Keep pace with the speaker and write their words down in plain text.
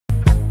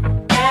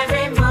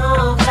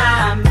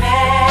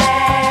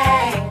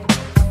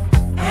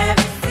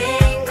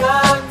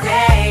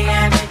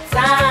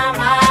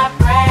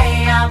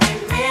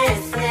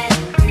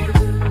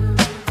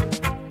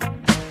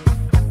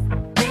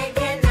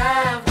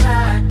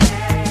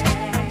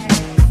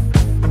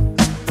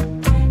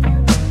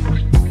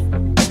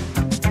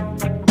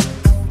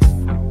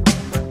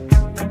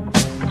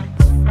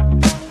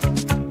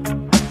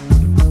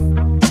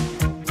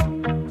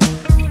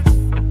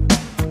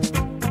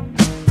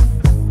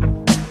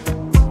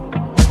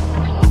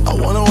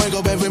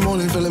every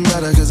morning feeling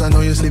better, cause I know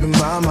you're sleeping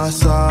by my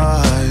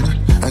side.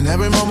 And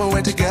every moment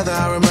we're together,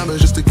 I remember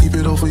just to keep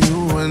it all for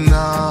you and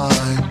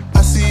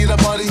I see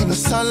that body in the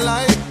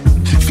sunlight,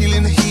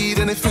 feeling the heat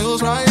and it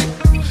feels right.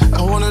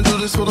 I wanna do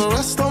this for the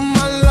rest of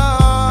my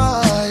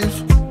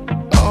life.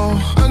 Oh,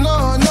 I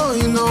know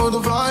you know the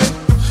vibe.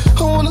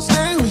 I wanna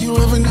stay with you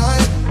every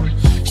night.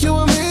 You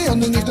and me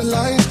underneath the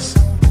lights.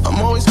 I'm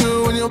always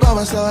good when you're by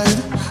my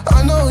side.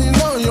 I know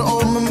you're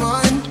on my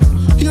mind.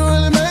 You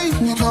really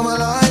make me come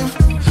alive.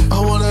 I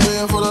wanna be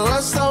here for the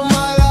rest of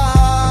my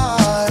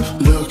life.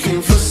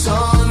 Looking for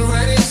sun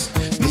rays,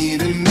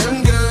 needing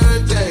them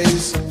good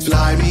days.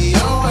 Fly me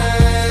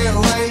away,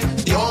 away,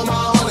 you're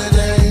my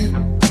holiday.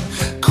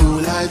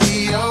 Cool like the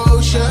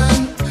ocean,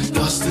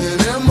 lost in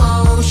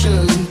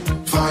emotion.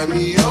 Find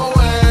me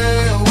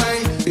away, away,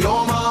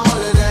 you're my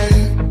holiday.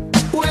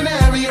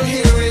 Whenever you're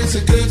here it's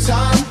a good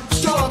time.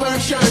 Strawberry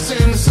shirts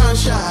in the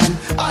sunshine,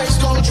 ice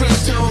cold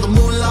drinks till the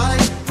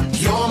moonlight.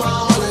 You're my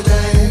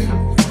holiday.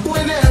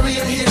 Whenever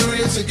you're here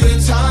it's a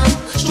good time.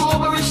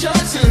 Strawberry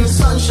shirts in the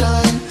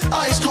sunshine,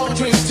 ice cold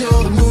drinks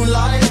till the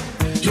moonlight.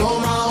 You're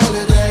my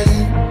holiday.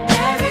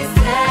 Every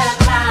step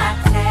I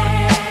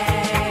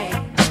take,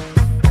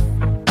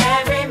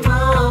 every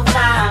move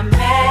I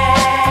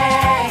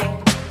make,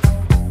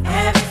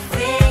 every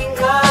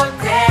single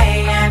day,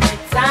 every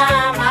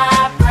time I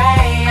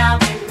pray, I'll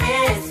be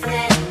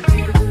missing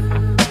you.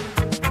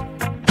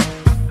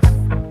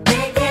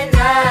 Thinking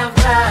of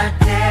the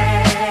day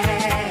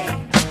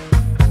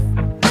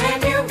when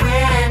you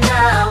went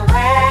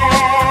away.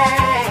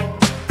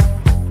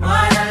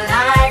 What a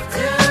life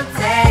to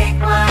take,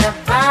 what a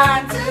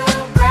bond to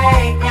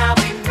break. I'll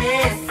be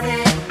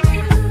missing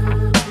you.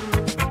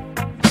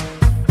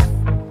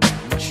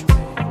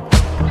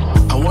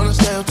 I wanna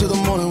stay up till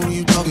the morning when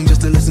you talking,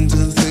 just to listen to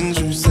the things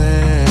you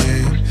say.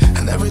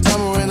 And every time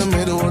we're in the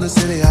middle of the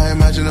city, I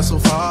imagine us so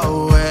far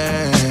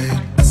away.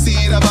 I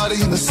see that body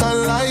in the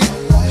sunlight,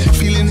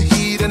 feeling the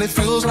heat and it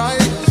feels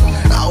right.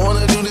 I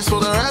wanna do this for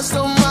the rest of